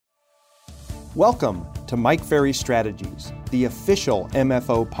Welcome to Mike Ferry Strategies, the official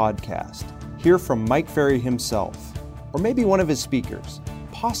MFO podcast. Hear from Mike Ferry himself, or maybe one of his speakers,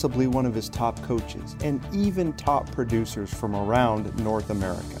 possibly one of his top coaches, and even top producers from around North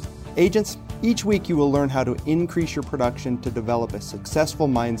America. Agents, each week you will learn how to increase your production to develop a successful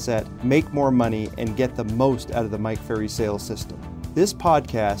mindset, make more money, and get the most out of the Mike Ferry sales system. This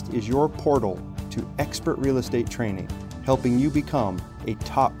podcast is your portal to expert real estate training, helping you become a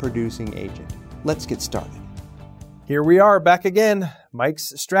top producing agent. Let's get started. Here we are back again,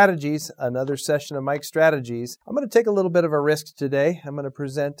 Mike's Strategies, another session of Mike's Strategies. I'm going to take a little bit of a risk today. I'm going to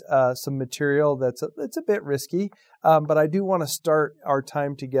present some material that's a bit risky, but I do want to start our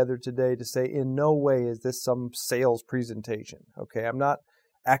time together today to say in no way is this some sales presentation. Okay, I'm not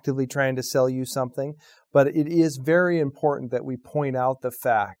actively trying to sell you something, but it is very important that we point out the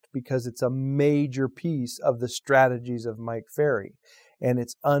fact because it's a major piece of the strategies of Mike Ferry. And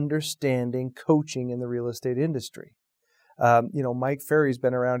it's understanding coaching in the real estate industry. Mike Ferry's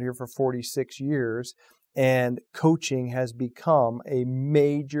been around here for 46 years, and coaching has become a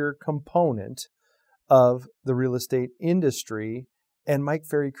major component of the real estate industry, and Mike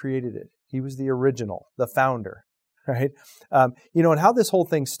Ferry created it. He was the original, the founder, right? And how this whole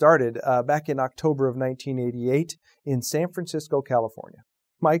thing started back in October of 1988 in San Francisco, California.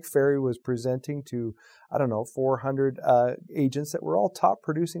 Mike Ferry was presenting to, 400 agents that were all top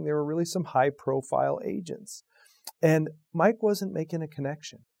producing. They were really some high-profile agents. And Mike wasn't making a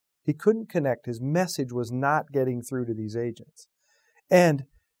connection. He couldn't connect. His message was not getting through to these agents. And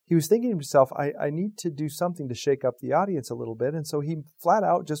he was thinking to himself, I need to do something to shake up the audience a little bit. And so he flat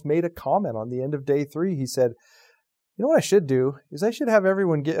out just made a comment on the end of day 3. He said, you know what I should do is I should have every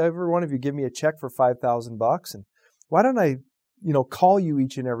one of you give me a check for $5,000. And why don't I call you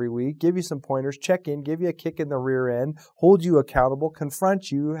each and every week, give you some pointers, check in, give you a kick in the rear end, hold you accountable,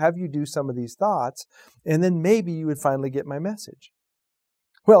 confront you, have you do some of these thoughts, and then maybe you would finally get my message.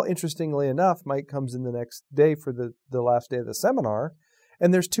 Well, interestingly enough, Mike comes in the next day for the last day of the seminar,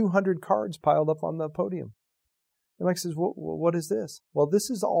 and there's 200 cards piled up on the podium. And Mike says, what is this? Well, this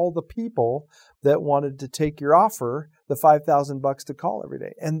is all the people that wanted to take your offer, the $5,000 to call every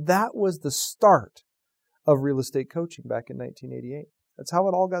day. And that was the start of real estate coaching back in 1988. That's how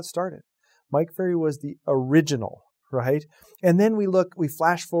it all got started. Mike Ferry was the original, right? And then we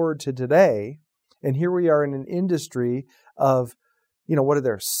flash forward to today, and here we are in an industry of, what are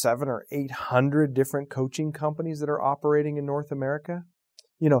there, 700 or 800 different coaching companies that are operating in North America?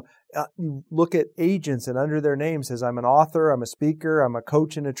 You look at agents and under their name says, I'm an author, I'm a speaker, I'm a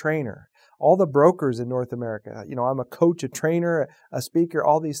coach and a trainer. All the brokers in North America, I'm a coach, a trainer, a speaker,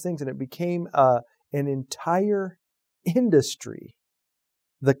 all these things. And it became an entire industry,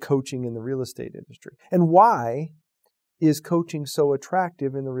 the coaching in the real estate industry. And why is coaching so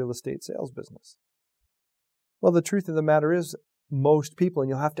attractive in the real estate sales business? Well, the truth of the matter is most people, and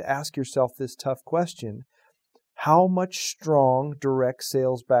you'll have to ask yourself this tough question, how much strong direct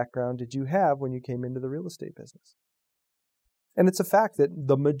sales background did you have when you came into the real estate business? And it's a fact that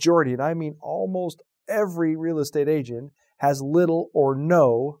the majority, and I mean almost every real estate agent, has little or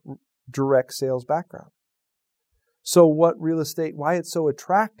no direct sales background. So why it's so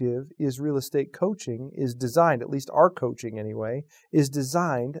attractive is real estate coaching is designed, at least our coaching anyway, is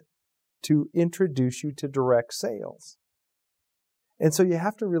designed to introduce you to direct sales. And so you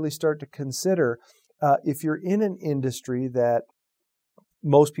have to really start to consider if you're in an industry that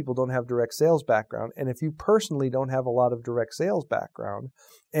most people don't have direct sales background, and if you personally don't have a lot of direct sales background,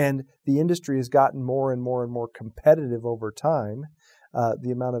 and the industry has gotten more and more and more competitive over time,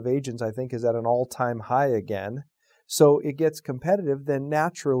 the amount of agents, I think, is at an all-time high again. So it gets competitive, then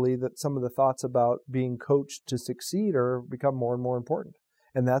naturally that some of the thoughts about being coached to succeed become more and more important.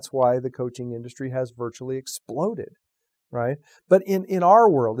 And that's why the coaching industry has virtually exploded, right? But in our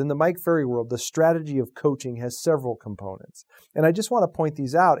world, in the Mike Ferry world, the strategy of coaching has several components. And I just want to point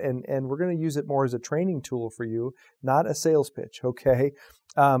these out, and we're going to use it more as a training tool for you, not a sales pitch, okay?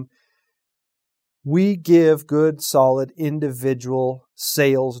 We give good, solid, individual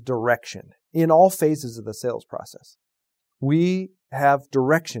sales direction in all phases of the sales process. We have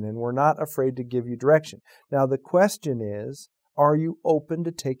direction, and we're not afraid to give you direction. Now, the question is, are you open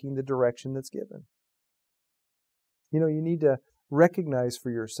to taking the direction that's given? You need to recognize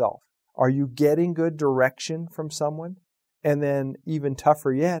for yourself, are you getting good direction from someone? And then even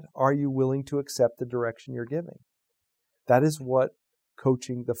tougher yet, are you willing to accept the direction you're giving? That is what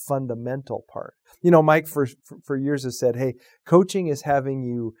coaching, the fundamental part. Mike for years has said, hey, coaching is having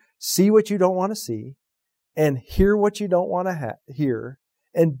you see what you don't want to see and hear what you don't want to hear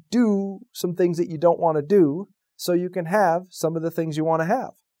and do some things that you don't want to do so you can have some of the things you want to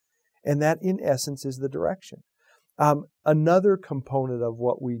have. And that, in essence, is the direction. Another component of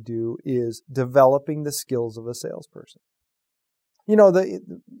what we do is developing the skills of a salesperson. You know,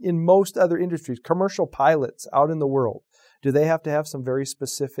 in most other industries, commercial pilots out in the world, do they have to have some very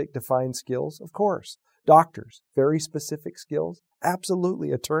specific defined skills? Of course. Doctors, very specific skills?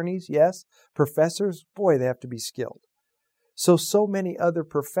 Absolutely. Attorneys, yes. Professors, boy, they have to be skilled. So many other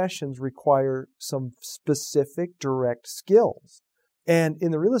professions require some specific direct skills. And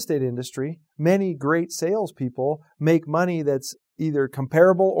in the real estate industry, many great salespeople make money that's either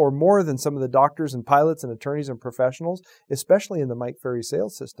comparable or more than some of the doctors and pilots and attorneys and professionals, especially in the Mike Ferry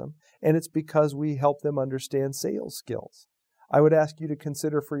sales system. And it's because we help them understand sales skills. I would ask you to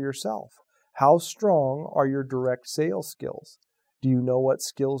consider for yourself, how strong are your direct sales skills? Do you know what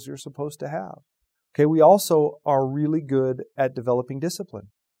skills you're supposed to have? Okay, we also are really good at developing discipline.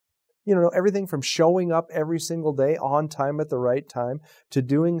 You know, everything from showing up every single day on time at the right time to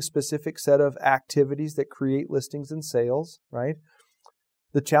doing a specific set of activities that create listings and sales, right?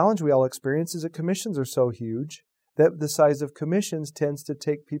 The challenge we all experience is that commissions are so huge that the size of commissions tends to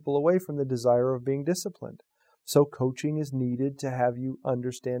take people away from the desire of being disciplined. So coaching is needed to have you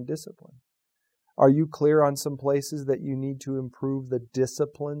understand discipline. Are you clear on some places that you need to improve the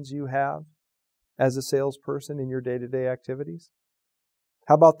disciplines you have as a salesperson in your day-to-day activities?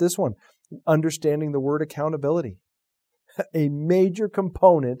 How about this one? Understanding the word accountability. A major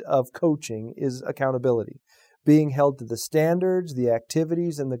component of coaching is accountability, being held to the standards, the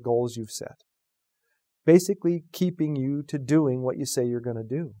activities, and the goals you've set. Basically, keeping you to doing what you say you're going to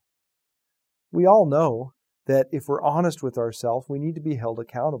do. We all know that if we're honest with ourselves, we need to be held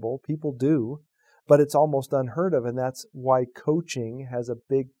accountable. People do, but it's almost unheard of, and that's why coaching has a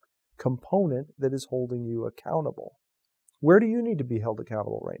big component that is holding you accountable. Where do you need to be held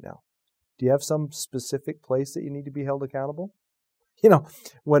accountable right now? Do you have some specific place that you need to be held accountable? You know,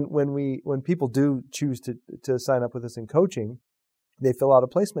 when people do choose to sign up with us in coaching, they fill out a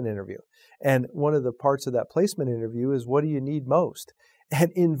placement interview. And one of the parts of that placement interview is, what do you need most?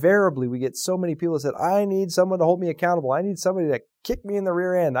 And invariably, we get so many people that said, I need someone to hold me accountable. I need somebody to kick me in the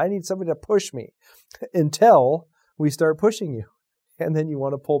rear end. I need somebody to push me, until we start pushing you. And then you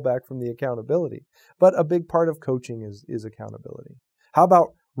want to pull back from the accountability. But a big part of coaching is accountability. How about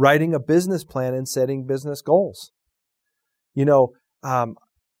writing a business plan and setting business goals? You know,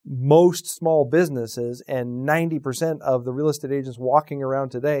 most small businesses and 90% of the real estate agents walking around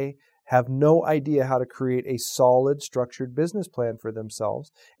today have no idea how to create a solid, structured business plan for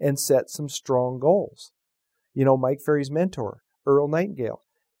themselves and set some strong goals. You know, Mike Ferry's mentor, Earl Nightingale.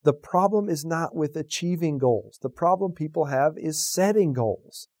 The problem is not with achieving goals. The problem people have is setting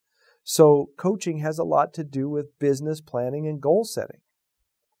goals. So coaching has a lot to do with business planning and goal setting.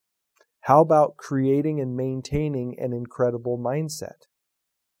 How about creating and maintaining an incredible mindset?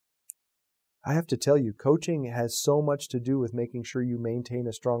 I have to tell you, coaching has so much to do with making sure you maintain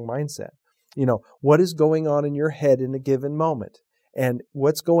a strong mindset. You know, what is going on in your head in a given moment? And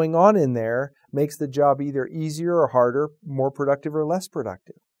what's going on in there makes the job either easier or harder, more productive or less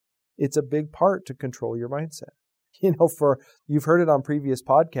productive. It's a big part to control your mindset. You know, you've heard it on previous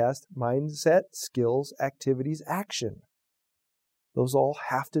podcasts, mindset, skills, activities, action. Those all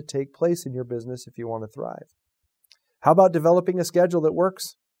have to take place in your business if you want to thrive. How about developing a schedule that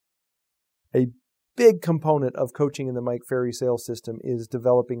works? A big component of coaching in the Mike Ferry sales system is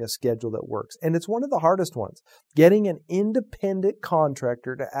developing a schedule that works. And it's one of the hardest ones. Getting an independent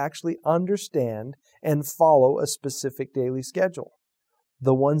contractor to actually understand and follow a specific daily schedule.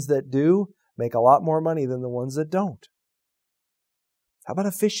 The ones that do make a lot more money than the ones that don't. How about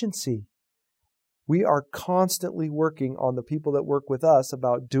efficiency? We are constantly working on the people that work with us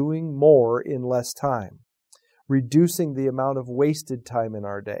about doing more in less time, reducing the amount of wasted time in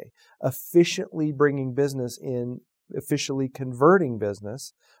our day, efficiently bringing business in, efficiently converting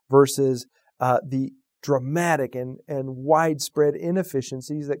business versus the dramatic and widespread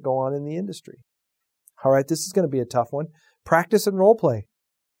inefficiencies that go on in the industry. All right, this is going to be a tough one. Practice and role play.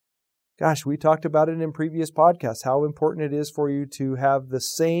 Gosh, we talked about it in previous podcasts, how important it is for you to have the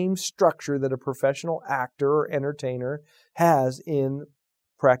same structure that a professional actor or entertainer has in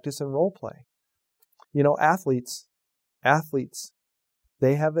practice and role play. You know, athletes,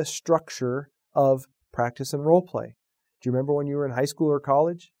 they have a structure of practice and role play. Do you remember when you were in high school or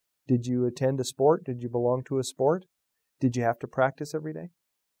college? Did you attend a sport? Did you belong to a sport? Did you have to practice every day?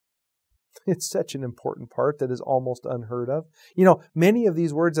 It's such an important part that is almost unheard of. You know, many of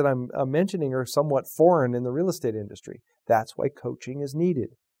these words that I'm mentioning are somewhat foreign in the real estate industry. That's why coaching is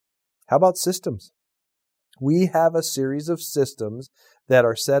needed. How about systems? We have a series of systems that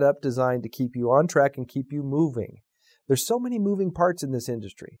are set up, designed to keep you on track and keep you moving. There's so many moving parts in this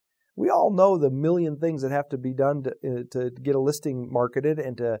industry. We all know the million things that have to be done to get a listing marketed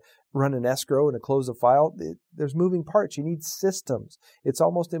and to run an escrow and to close a file. There's moving parts. You need systems. It's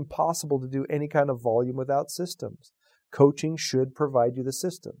almost impossible to do any kind of volume without systems. Coaching should provide you the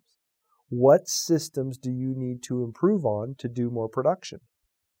systems. What systems do you need to improve on to do more production?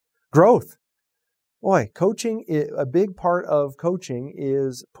 Growth. Boy, coaching, a big part of coaching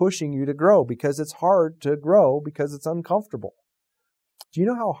is pushing you to grow because it's hard to grow because it's uncomfortable. Do you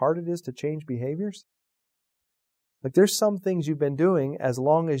know how hard it is to change behaviors? Like there's some things you've been doing as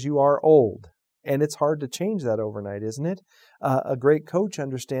long as you are old, and it's hard to change that overnight, isn't it? A great coach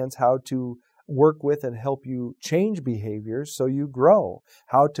understands how to work with and help you change behaviors so you grow,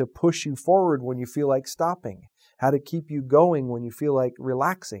 how to push you forward when you feel like stopping, how to keep you going when you feel like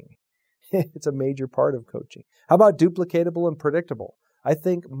relaxing. It's a major part of coaching. How about duplicatable and predictable? I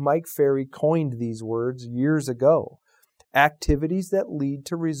think Mike Ferry coined these words years ago. Activities that lead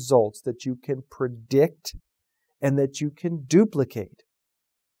to results that you can predict and that you can duplicate.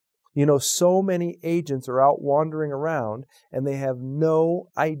 You know, so many agents are out wandering around and they have no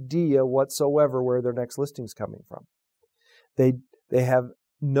idea whatsoever where their next listing's coming from. They have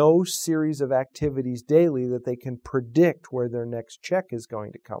no series of activities daily that they can predict where their next check is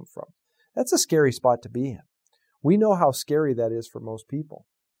going to come from. That's a scary spot to be in. We know how scary that is for most people.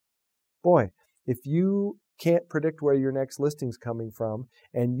 Boy, if you can't predict where your next listing's coming from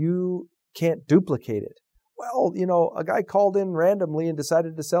and you can't duplicate it, well, you know, a guy called in randomly and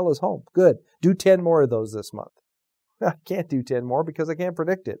decided to sell his home. Good. Do 10 more of those this month. I can't do 10 more because I can't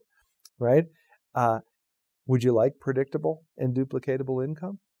predict it, right? Would you like predictable and duplicatable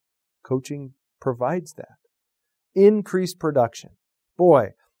income? Coaching provides that. Increased production.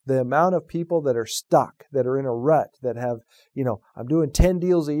 Boy, the amount of people that are stuck, that are in a rut, that have, you know, I'm doing 10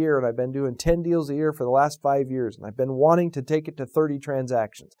 deals a year and I've been doing 10 deals a year for the last 5 years and I've been wanting to take it to 30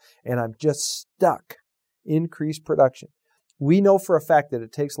 transactions and I'm just stuck. Increased production. We know for a fact that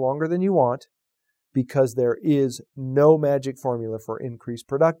it takes longer than you want because there is no magic formula for increased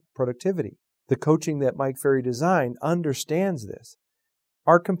productivity. The coaching that Mike Ferry designed understands this.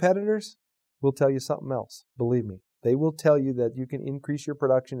 Our competitors will tell you something else. Believe me. They will tell you that you can increase your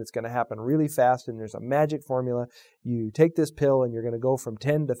production. It's going to happen really fast and there's a magic formula. You take this pill and you're going to go from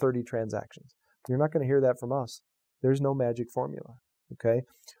 10 to 30 transactions. You're not going to hear that from us. There's no magic formula. Okay?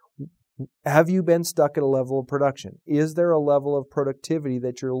 Have you been stuck at a level of production? Is there a level of productivity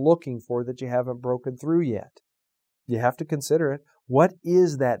that you're looking for that you haven't broken through yet? You have to consider it. What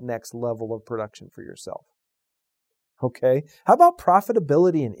is that next level of production for yourself? Okay? How about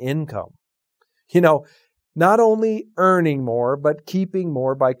profitability and income? You know, not only earning more, but keeping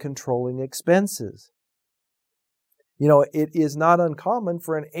more by controlling expenses. You know, it is not uncommon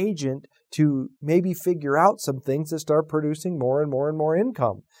for an agent to maybe figure out some things to start producing more and more and more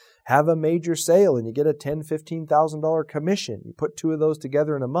income. Have a major sale and you get a $10,000, $15,000 commission. You put two of those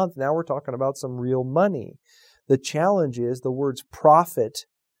together in a month. Now we're talking about some real money. The challenge is the words profit,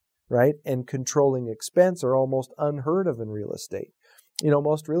 right, and controlling expense are almost unheard of in real estate. You know,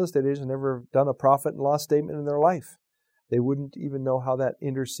 most real estate agents have never done a profit and loss statement in their life. They wouldn't even know how that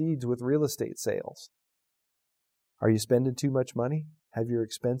intercedes with real estate sales. Are you spending too much money? Have your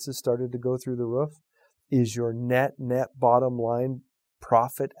expenses started to go through the roof? Is your net bottom line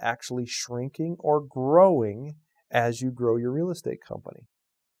profit actually shrinking or growing as you grow your real estate company?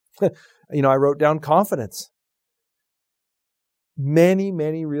 You know, I wrote down confidence. Many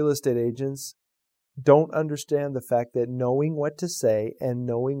real estate agents don't understand the fact that knowing what to say and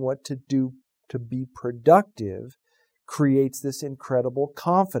knowing what to do to be productive creates this incredible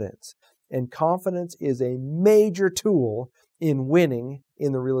confidence. And confidence is a major tool in winning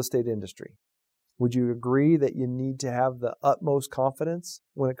in the real estate industry. Would you agree that you need to have the utmost confidence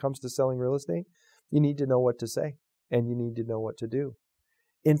when it comes to selling real estate? You need to know what to say and you need to know what to do.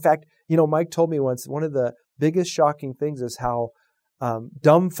 In fact, you know, Mike told me once, one of the biggest shocking things is how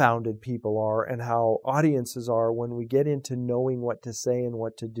dumbfounded people are and how audiences are when we get into knowing what to say and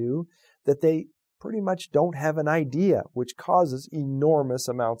what to do, that they pretty much don't have an idea, which causes enormous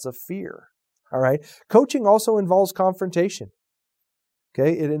amounts of fear. All right. Coaching also involves confrontation.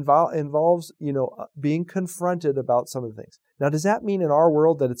 Okay. It involves, you know, being confronted about some of the things. Now, does that mean in our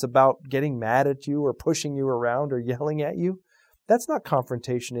world that it's about getting mad at you or pushing you around or yelling at you? That's not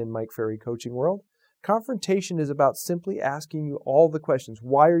confrontation in Mike Ferry coaching world. Confrontation is about simply asking you all the questions.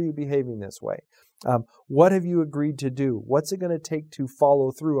 Why are you behaving this way? What have you agreed to do? What's it going to take to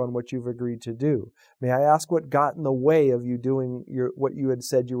follow through on what you've agreed to do? May I ask what got in the way of you doing what you had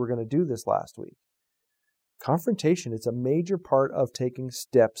said you were going to do this last week? Confrontation is a major part of taking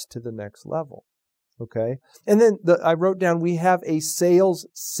steps to the next level. okay? And then I wrote down, we have a sales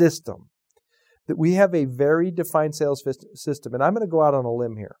system. That we have a very defined sales system. And I'm going to go out on a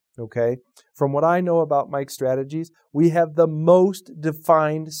limb here, okay? From what I know about Mike Strategies, we have the most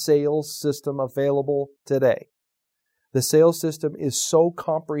defined sales system available today. The sales system is so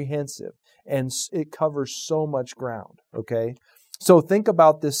comprehensive and it covers so much ground, okay? So think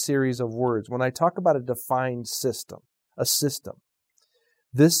about this series of words. When I talk about a defined system, a system,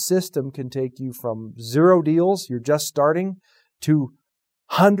 this system can take you from 0 deals, you're just starting, to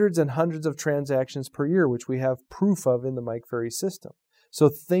hundreds and hundreds of transactions per year, which we have proof of in the Mike Ferry system. So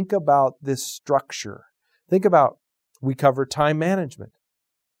think about this structure. Think about, we cover time management.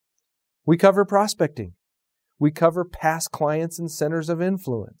 We cover prospecting. We cover past clients and centers of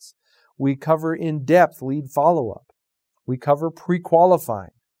influence. We cover in-depth lead follow-up. We cover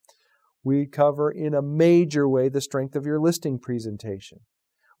pre-qualifying. We cover in a major way the strength of your listing presentation.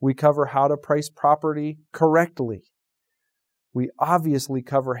 We cover how to price property correctly. We obviously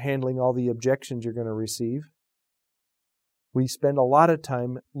cover handling all the objections you're going to receive. We spend a lot of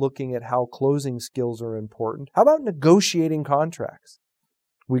time looking at how closing skills are important. How about negotiating contracts?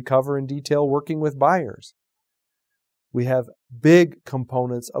 We cover in detail working with buyers. We have big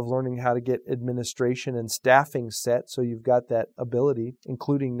components of learning how to get administration and staffing set so you've got that ability,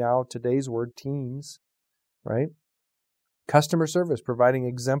 including now today's word, teams, right? Customer service, providing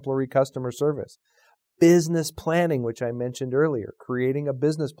exemplary customer service. Business planning, which I mentioned earlier, creating a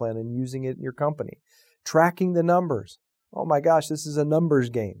business plan and using it in your company. Tracking the numbers. Oh my gosh, this is a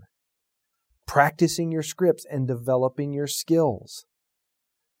numbers game. Practicing your scripts and developing your skills.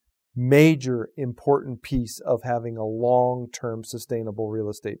 Major important piece of having a long-term sustainable real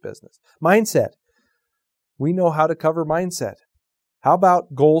estate business. Mindset. We know how to cover mindset. How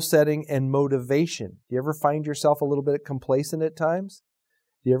about goal setting and motivation? Do you ever find yourself a little bit complacent at times?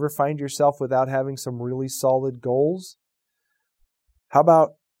 Do you ever find yourself without having some really solid goals? How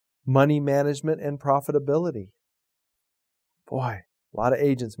about money management and profitability? Boy, a lot of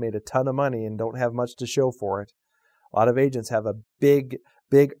agents made a ton of money and don't have much to show for it. A lot of agents have a big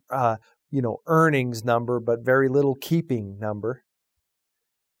earnings number, but very little keeping number.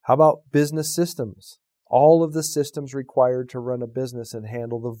 How about business systems? All of the systems required to run a business and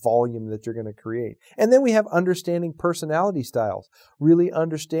handle the volume that you're going to create. And then we have understanding personality styles, really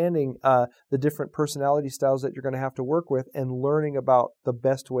understanding the different personality styles that you're going to have to work with and learning about the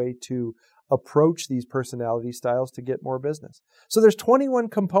best way to approach these personality styles to get more business. So there's 21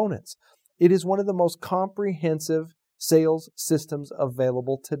 components. It is one of the most comprehensive sales systems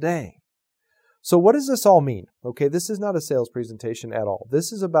available today. So what does this all mean? Okay, this is not a sales presentation at all.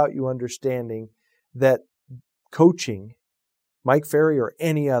 This is about you understanding that coaching, Mike Ferry or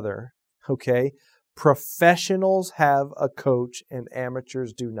any other, okay, professionals have a coach and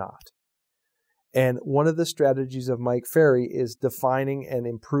amateurs do not. And one of the strategies of Mike Ferry is defining and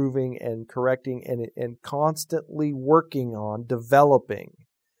improving and correcting and constantly working on developing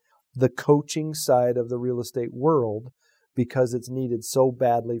the coaching side of the real estate world because it's needed so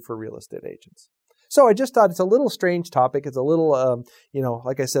badly for real estate agents. So I just thought it's a little strange topic. It's a little,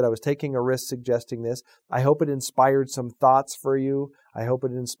 like I said, I was taking a risk suggesting this. I hope it inspired some thoughts for you. I hope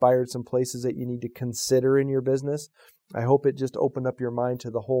it inspired some places that you need to consider in your business. I hope it just opened up your mind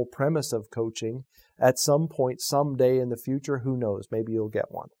to the whole premise of coaching. At some point, someday in the future, who knows, maybe you'll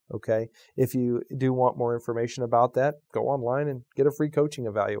get one, okay? If you do want more information about that, go online and get a free coaching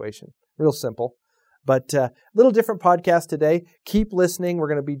evaluation. Real simple. But a little different podcast today. Keep listening. We're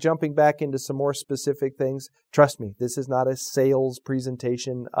going to be jumping back into some more specific things. Trust me, this is not a sales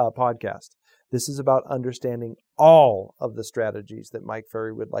presentation podcast. This is about understanding all of the strategies that Mike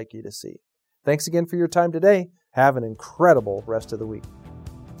Ferry would like you to see. Thanks again for your time today. Have an incredible rest of the week.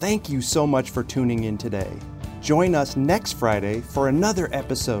 Thank you so much for tuning in today. Join us next Friday for another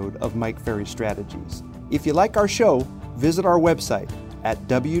episode of Mike Ferry Strategies. If you like our show, visit our website at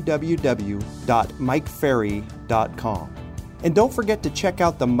www.mikeferry.com. And don't forget to check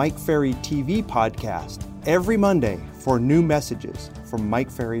out the Mike Ferry TV podcast every Monday for new messages from Mike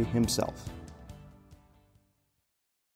Ferry himself.